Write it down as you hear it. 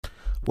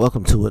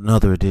Welcome to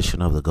another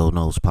edition of the Go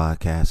Notes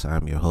podcast.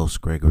 I'm your host,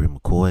 Gregory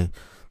McCoy.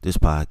 This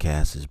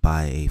podcast is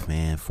by a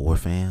fan for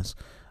fans.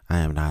 I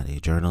am not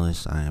a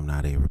journalist. I am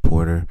not a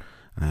reporter.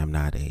 I am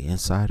not an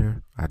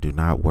insider. I do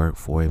not work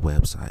for a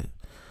website.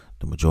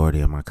 The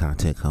majority of my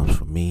content comes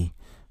from me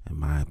and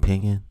my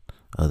opinion.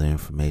 Other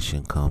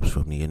information comes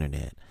from the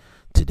internet.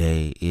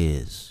 Today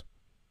is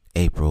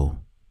April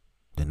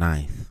the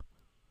 9th,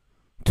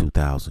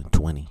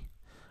 2020.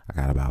 I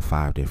got about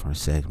 5 different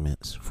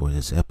segments for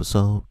this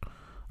episode.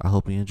 I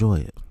hope you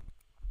enjoy it.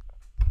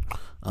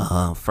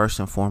 First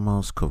and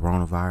foremost,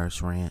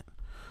 coronavirus rant.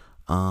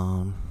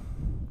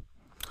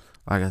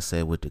 Like I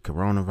said, with the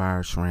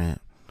coronavirus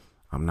rant,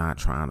 I'm not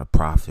trying to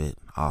profit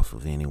off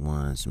of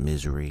anyone's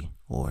misery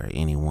or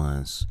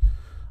anyone's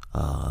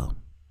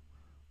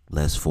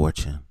less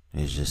fortune.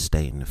 It's just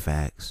stating the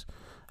facts.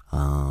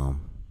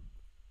 From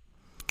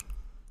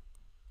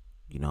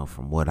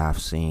what I've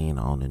seen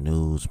on the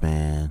news,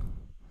 man,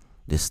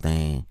 this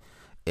thing,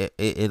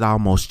 it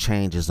almost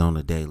changes on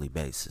a daily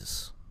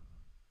basis,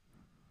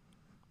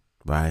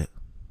 right?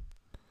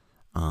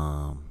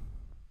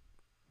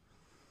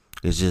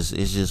 It's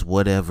just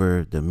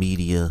whatever the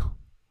media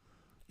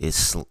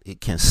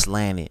it can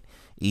slant it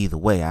either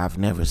way. I've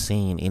never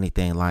seen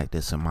anything like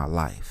this in my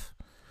life,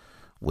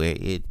 where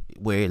it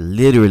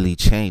literally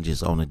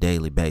changes on a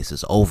daily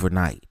basis,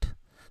 overnight,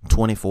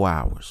 24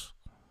 hours.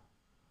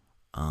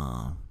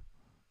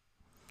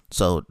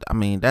 So I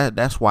mean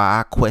that's why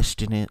I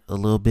question it a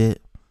little bit.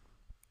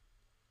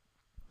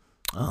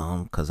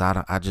 Cause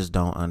I just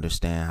don't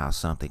understand how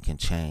something can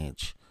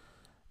change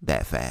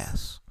that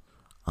fast.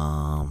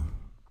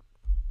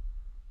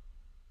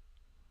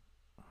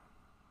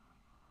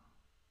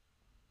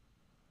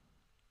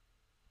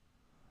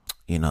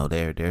 They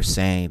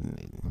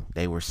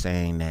were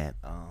saying that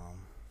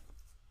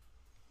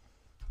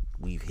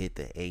we've hit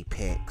the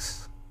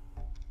apex.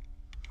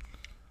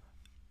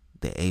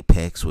 The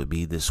apex would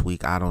be this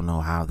week. I don't know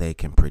how they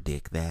can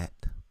predict that.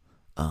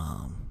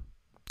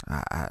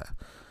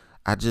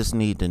 I just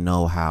need to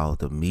know how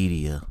the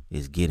media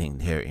is getting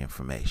their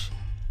information.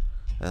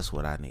 That's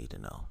what I need to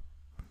know.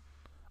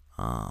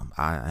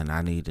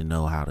 I need to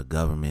know how the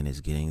government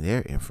is getting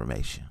their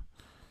information.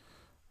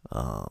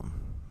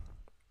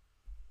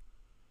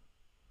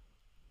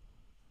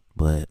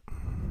 But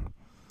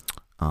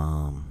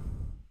to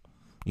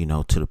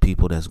the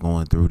people that's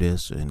going through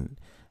this and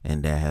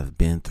that have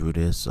been through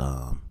this,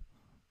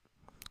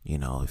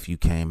 if you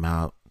came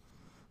out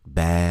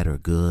bad or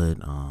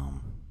good,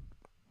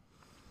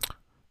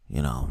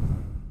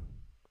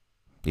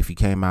 if you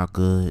came out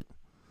good,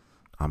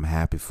 I'm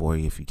happy for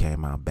you. If you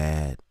came out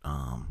bad,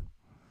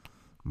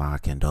 my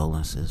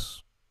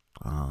condolences.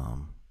 I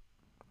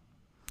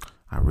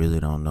really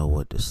don't know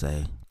what to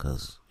say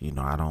because,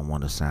 I don't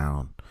want to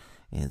sound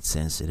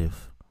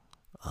insensitive.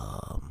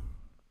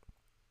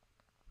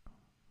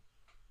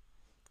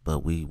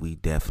 But we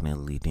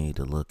definitely need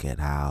to look at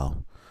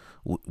how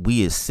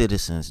we as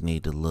citizens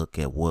need to look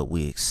at what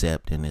we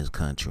accept in this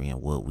country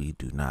and what we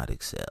do not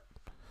accept.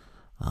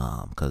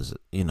 Because,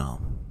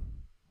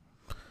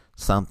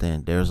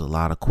 there's a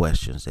lot of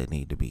questions that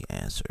need to be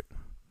answered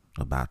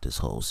about this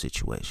whole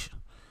situation.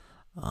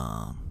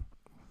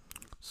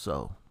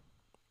 So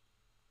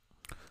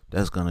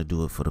that's going to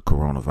do it for the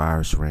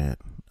coronavirus rant.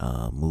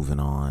 Moving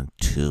on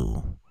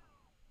to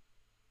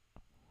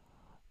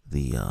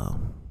the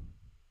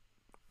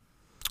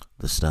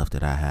stuff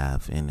that I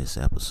have in this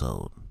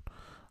episode.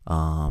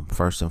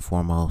 First and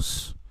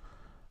foremost,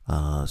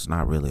 it's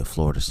not really a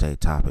Florida State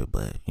topic,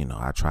 but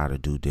I try to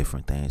do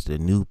different things. The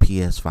new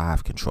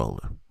PS5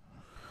 controller.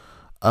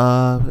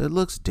 It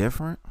looks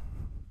different.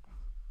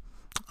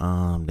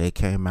 They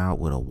came out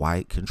with a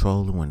white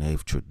controller when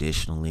they've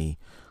traditionally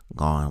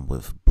gone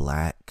with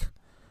black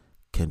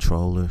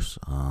controllers.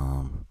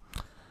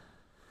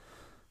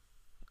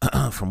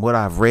 From what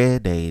I've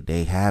read,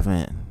 they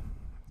haven't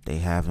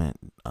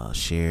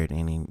shared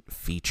any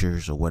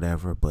features or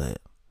whatever, but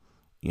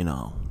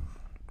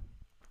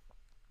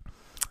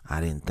I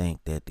didn't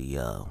think that the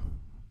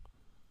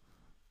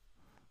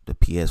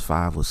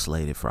PS5 was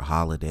slated for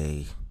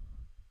holiday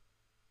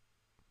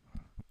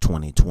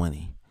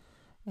 2020.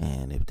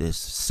 And if this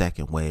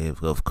second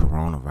wave of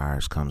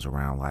coronavirus comes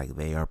around like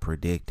they are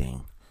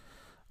predicting,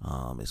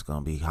 it's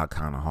going to be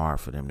kind of hard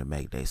for them to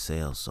make their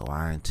sales. So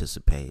I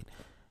anticipate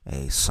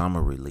a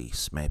summer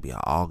release, maybe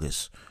an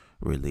August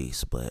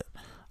release. But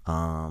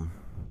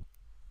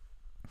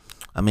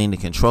the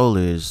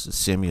controller is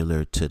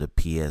similar to the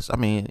PS.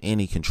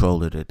 Any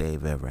controller that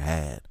they've ever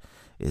had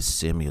is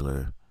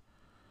similar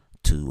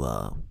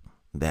to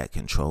that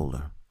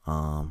controller.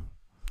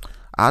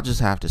 I'll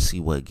just have to see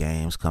what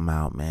games come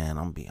out, man.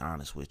 I'm gonna be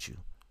honest with you,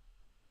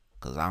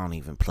 because I don't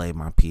even play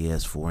my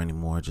PS4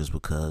 anymore just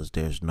because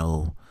there's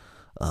no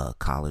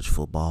college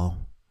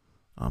football.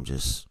 I'll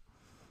just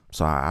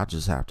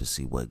have to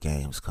see what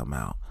games come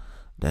out.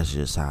 That's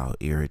just how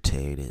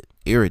irritated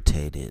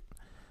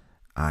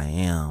I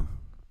am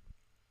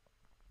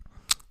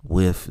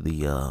with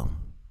the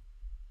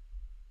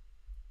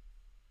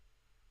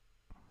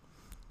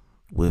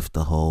with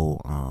the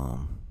whole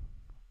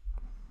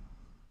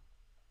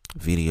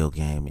video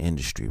game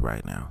industry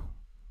right now.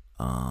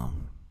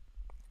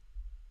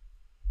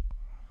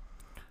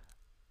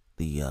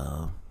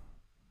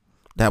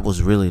 That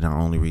was really the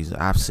only reason.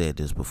 I've said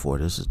this before.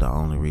 This is the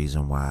only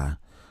reason why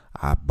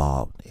I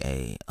bought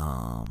a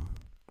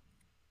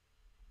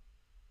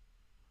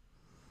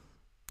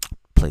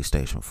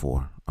PlayStation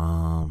 4.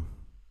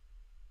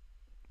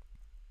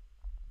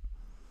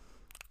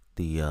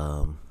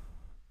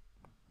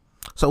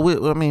 So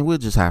we'll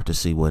just have to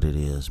see what it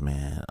is,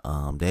 man.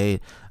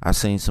 I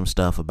seen some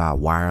stuff about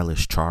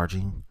wireless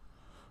charging.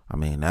 I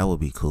mean, that would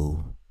be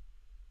cool.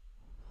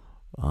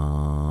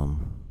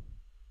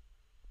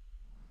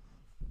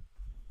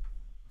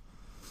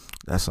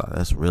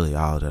 That's really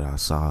all that I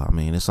saw. I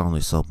mean, it's only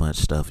so much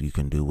stuff you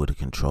can do with a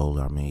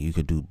controller. I mean, you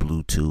could do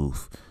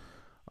Bluetooth,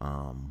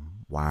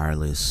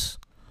 wireless,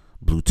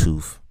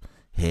 Bluetooth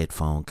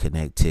headphone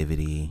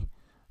connectivity.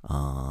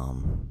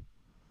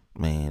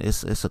 Man,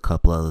 it's a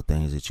couple other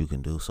things that you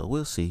can do. So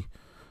we'll see.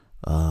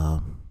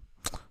 So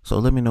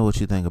let me know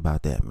what you think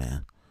about that,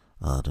 man.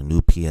 The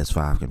new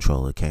PS5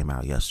 controller came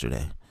out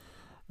yesterday.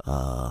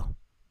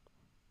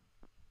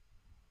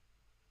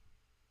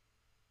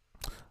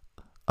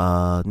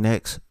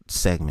 Next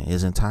segment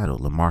is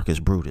entitled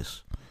Lamarcus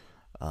Brutus,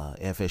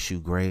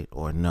 FSU great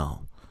or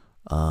no?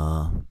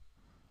 I'm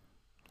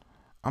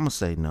gonna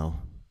say no.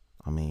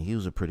 I mean, he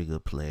was a pretty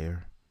good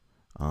player.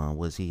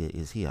 Is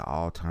he an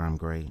all-time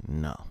great?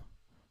 No,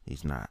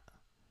 he's not.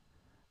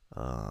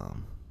 But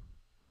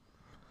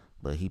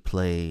he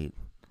played,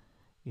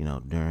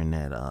 during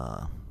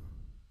that.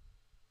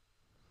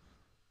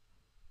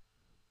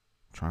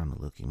 Trying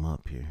to look him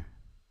up here.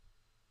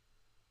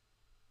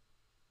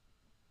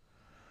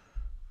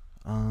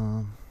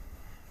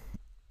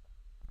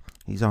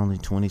 He's only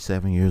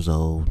 27 years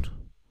old.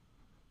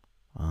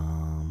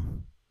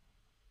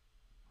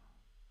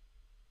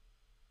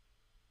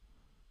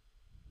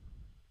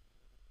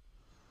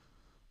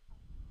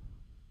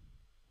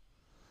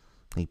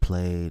 He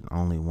played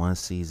only one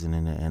season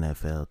in the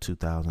NFL,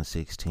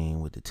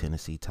 2016, with the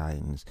Tennessee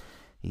Titans.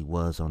 He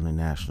was on the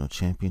national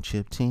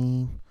championship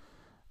team.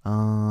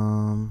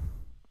 I'm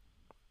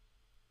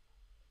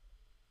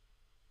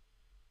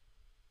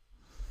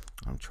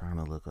trying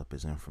to look up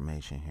his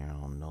information here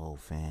on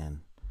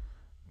nofan.org.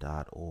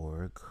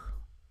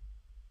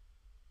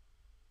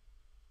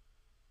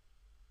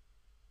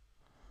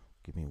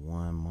 Give me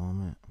one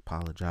moment.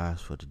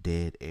 Apologize for the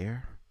dead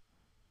air.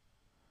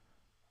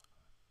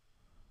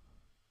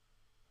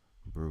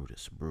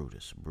 Brutus.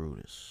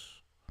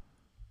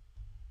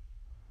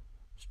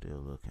 Still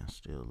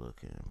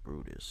looking.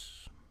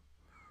 Brutus.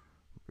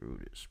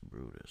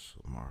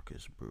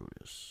 Lamarcus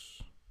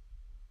Brutus.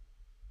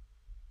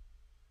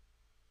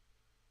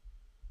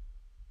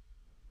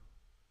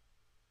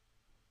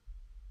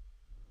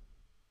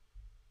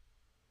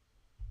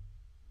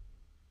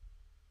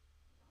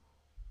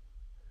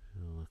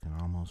 Still looking.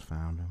 Almost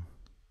found him.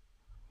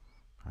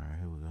 All right,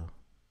 here we go.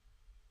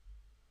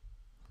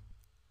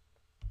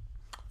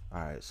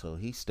 All right, so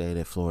he stayed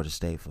at Florida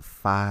State for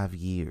 5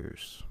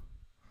 years.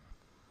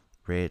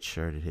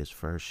 Redshirted his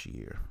first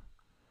year.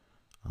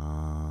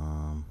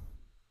 5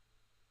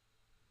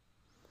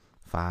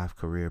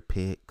 career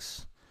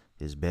picks.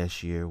 His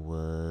best year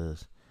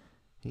was,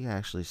 he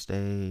actually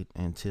stayed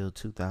until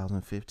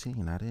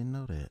 2015. I didn't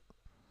know that.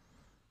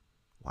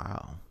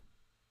 Wow.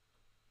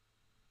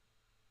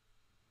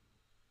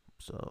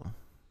 So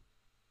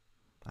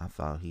I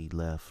thought he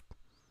left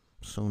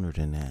sooner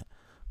than that.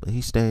 But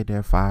he stayed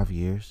there 5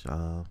 years.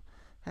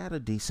 Had a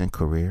decent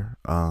career.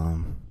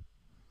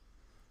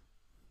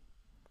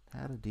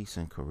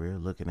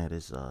 Looking at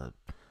his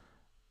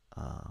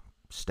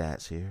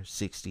stats here,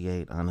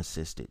 68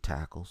 unassisted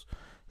tackles.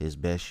 His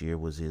best year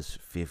was his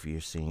 5th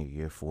year senior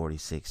year,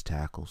 46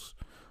 tackles,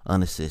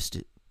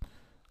 unassisted.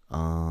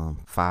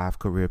 5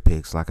 career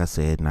picks, like I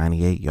said,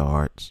 98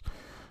 yards.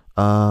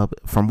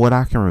 From what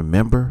I can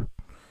remember,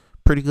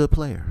 pretty good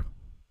player.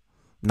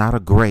 Not a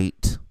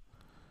great,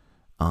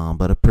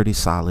 but a pretty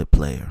solid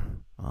player.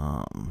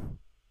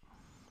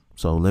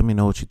 So let me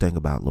know what you think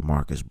about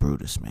Lamarcus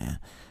Brutus, man.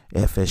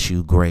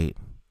 FSU great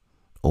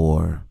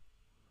or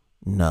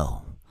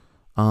no?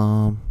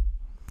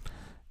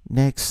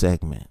 Next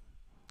segment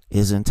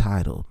is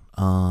entitled,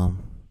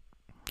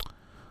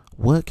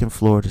 what can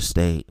Florida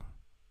State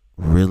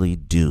really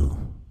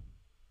do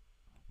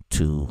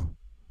to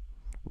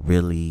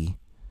really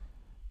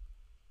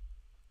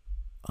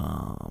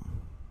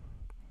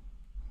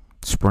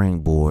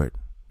springboard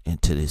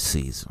into this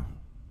season?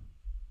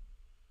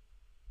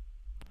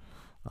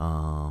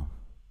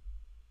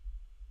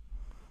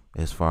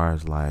 As far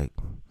as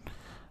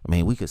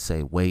we could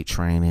say weight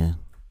training,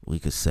 we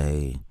could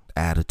say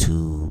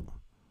attitude,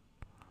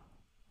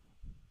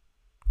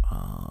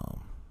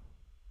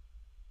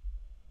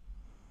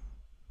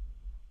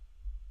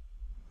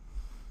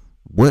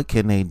 what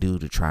can they do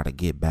to try to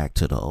get back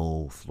to the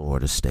old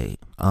Florida State?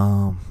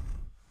 And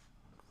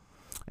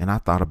I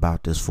thought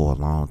about this for a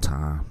long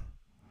time.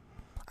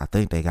 I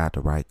think they got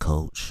the right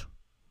coach.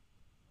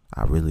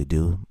 I really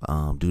do.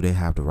 Do they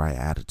have the right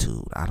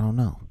attitude? I don't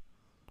know.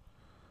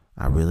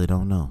 I really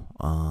don't know.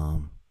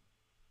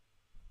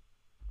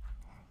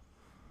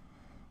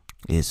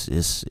 It's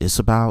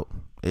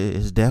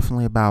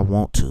definitely about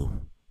want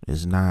to.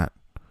 It's not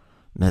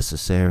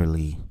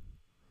necessarily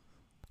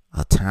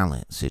a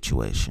talent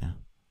situation.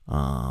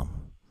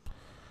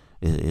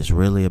 It's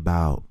really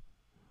about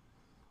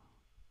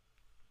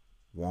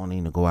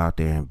wanting to go out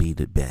there and be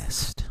the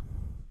best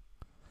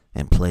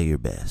and play your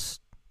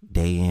best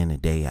day in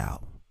and day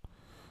out.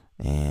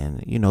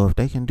 And if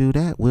they can do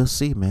that, we'll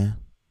see, man.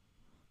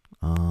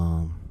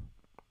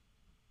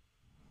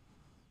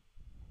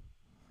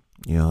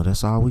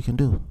 That's all we can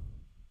do.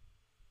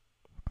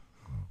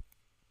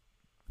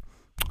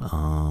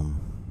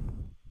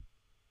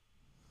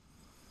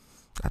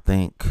 I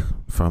think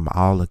from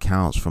all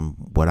accounts, from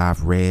what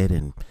I've read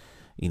and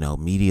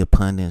media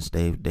pundits,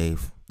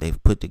 they've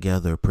put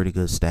together a pretty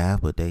good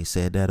staff, but they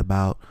said that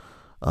about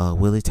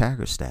Willie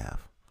Taggart's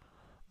staff.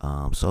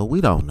 So we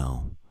don't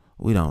know.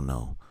 You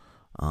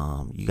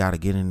got to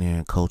get in there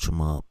and coach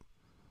them up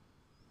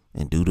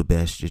and do the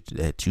best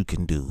that you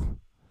can do.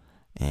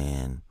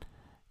 And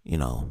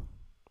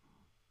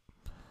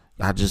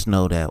I just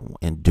know that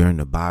during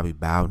the Bobby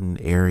Bowden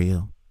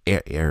era,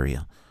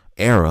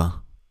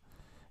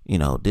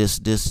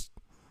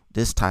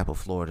 this type of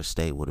Florida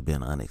State would have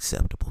been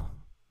unacceptable.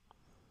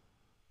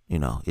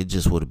 It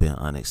just would have been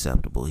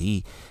unacceptable.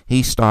 He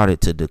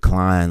started to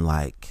decline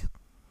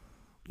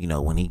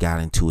when he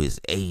got into his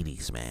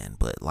 80s, man.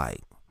 But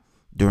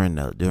during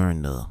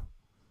the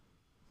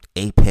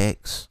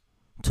apex,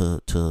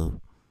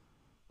 to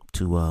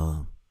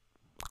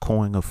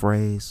coin a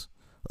phrase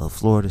of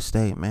Florida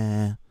State,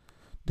 man,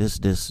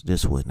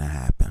 this wouldn't have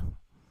happened.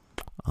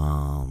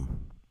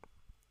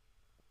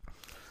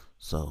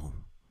 So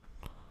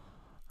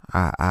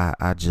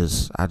I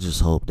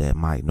just hope that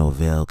Mike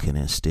Norvell can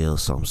instill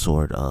some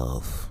sort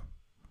of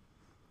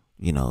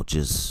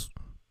just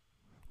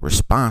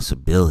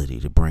responsibility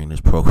to bring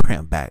this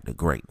program back to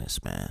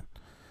greatness, man.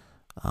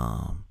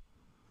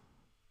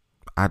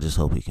 I just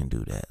hope he can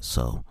do that.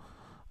 So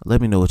let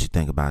me know what you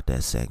think about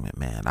that segment,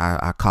 man.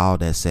 I call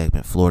that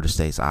segment Florida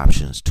State's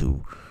Options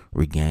to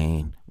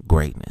Regain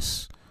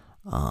Greatness.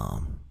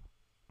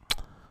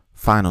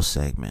 Final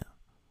segment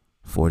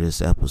for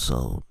this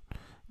episode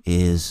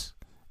is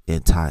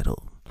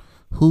entitled,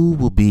 Who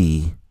Will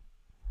Be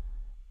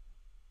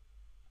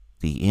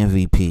the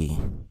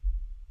MVP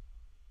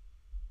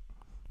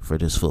for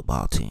this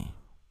football team?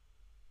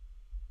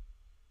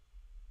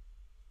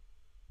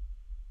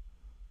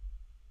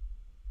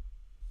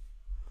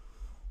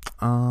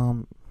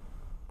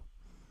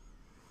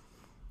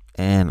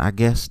 And I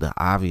guess the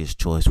obvious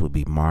choice would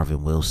be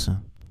Marvin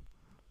Wilson,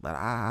 but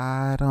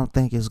I don't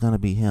think it's going to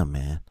be him,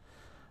 man.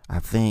 I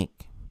think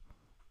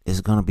it's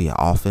going to be an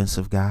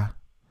offensive guy.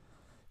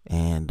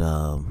 And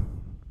I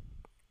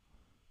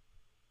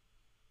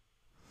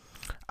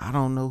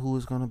don't know who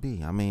it's going to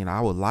be. I mean,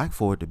 I would like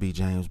for it to be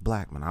James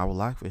Blackman. I would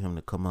like for him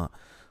to come out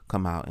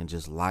and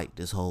just light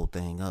this whole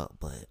thing up.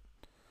 But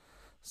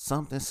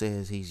something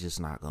says he's just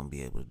not going to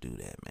be able to do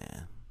that,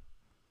 man.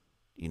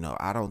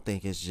 I don't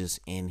think it's just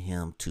in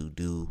him to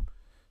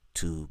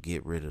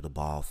get rid of the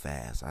ball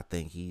fast. I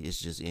think it's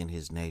just in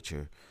his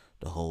nature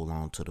to hold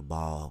on to the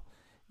ball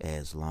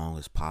as long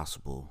as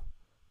possible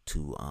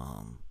to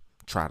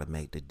try to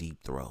make the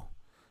deep throw.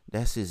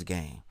 That's his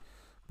game.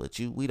 But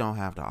we don't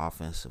have the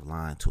offensive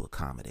line to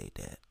accommodate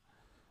that.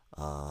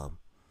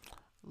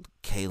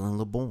 Kalen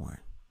LeBourne.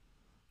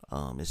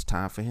 It's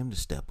time for him to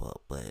step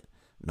up, but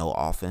no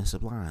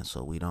offensive line,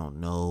 so we don't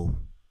know.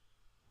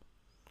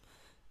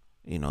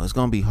 It's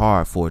going to be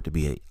hard for it to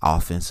be an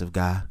offensive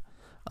guy.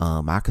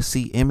 I could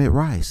see Emmett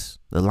Rice,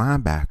 the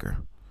linebacker.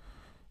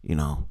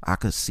 I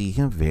could see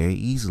him very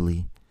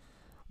easily,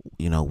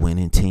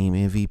 winning team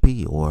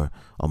MVP, or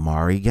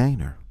Amari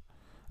Gaynor.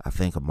 I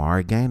think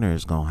Amari Gaynor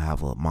is going to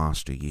have a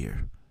monster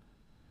year.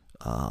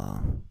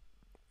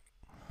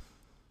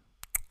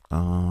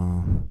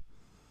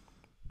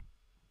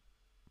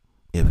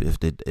 If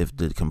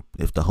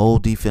the whole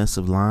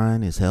defensive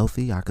line is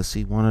healthy, I could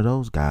see one of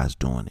those guys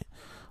doing it.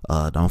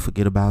 Don't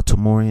forget about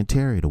Tamorian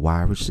Terry, the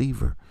wide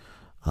receiver.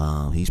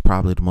 He's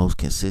probably the most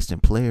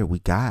consistent player we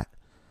got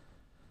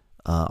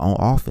on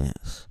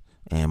offense,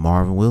 and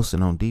Marvin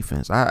Wilson on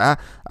defense.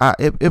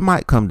 It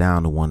might come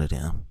down to one of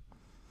them,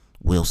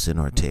 Wilson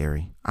or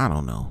Terry. I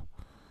don't know.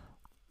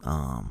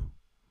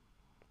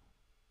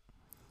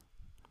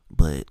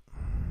 But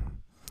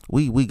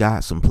we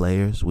got some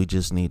players. We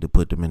just need to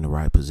put them in the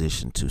right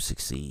position to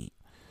succeed.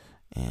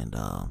 And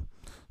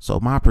so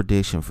my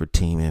prediction for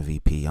team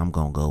MVP, I'm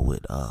gonna go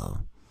with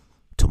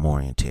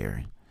Tamorian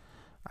Terry.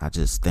 I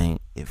just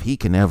think if he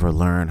can ever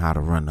learn how to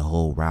run the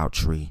whole route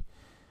tree,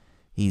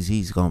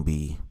 he's gonna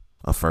be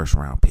a first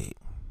round pick.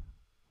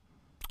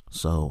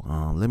 So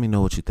let me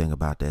know what you think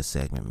about that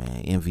segment,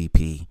 man.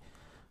 MVP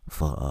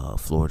for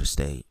Florida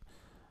State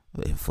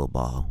in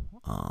football.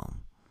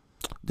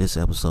 This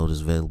episode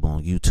is available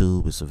on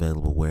YouTube. It's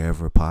available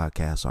wherever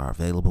podcasts are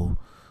available.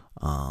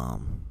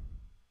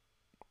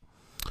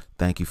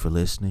 Thank you for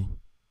listening.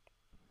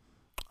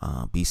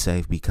 Be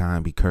safe, be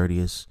kind, be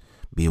courteous,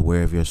 be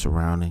aware of your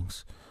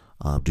surroundings.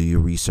 Do your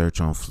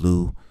research on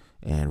flu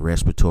and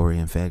respiratory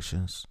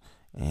infections.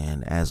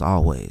 And as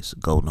always,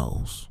 go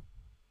Noles.